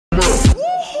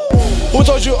Who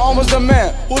told you I was the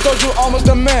man? Who told you I was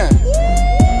the man?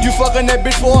 You fucking that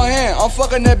bitch for a hand, I'm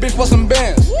fucking that bitch for some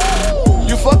bands.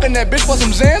 You fucking that bitch for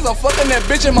some Zans, I'm fucking that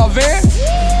bitch in my van.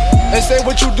 They say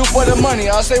what you do for the money,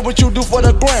 I say what you do for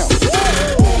the gram.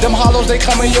 Them hollows, they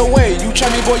coming your way, you try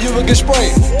me boy, you will get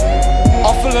sprayed.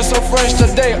 I'm feeling so fresh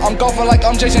today, I'm golfing like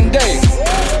I'm Jason Day.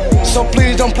 So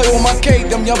please don't play with my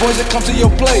cake, them young boys that come to your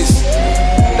place.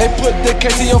 They put the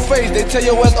case in your face, they tell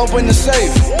your ass open the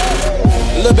safe.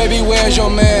 Lil' baby, where's your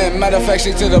man? Matter of fact,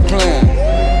 stick to the plan.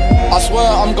 I swear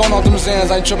I'm going off them Zans,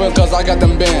 I ain't tripping cause I got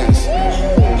them bands.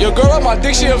 Your girl on my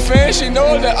dick, she a fan, she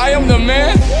know that I am the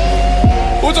man.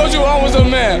 Who told you I was the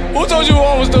man? Who told you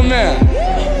I was the man?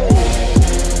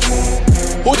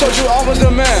 Who told you I was the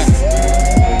man?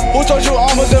 Who told you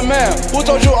I was the man? Who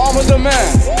told you I was the man?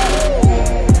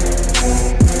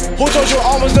 Who told you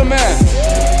I was the man?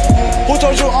 Who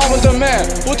told you I was the man?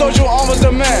 Who told you I was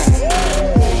the man?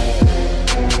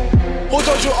 Who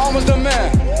told you I was the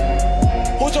man?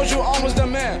 Who told you I was the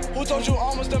man? Who told you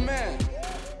I was the man?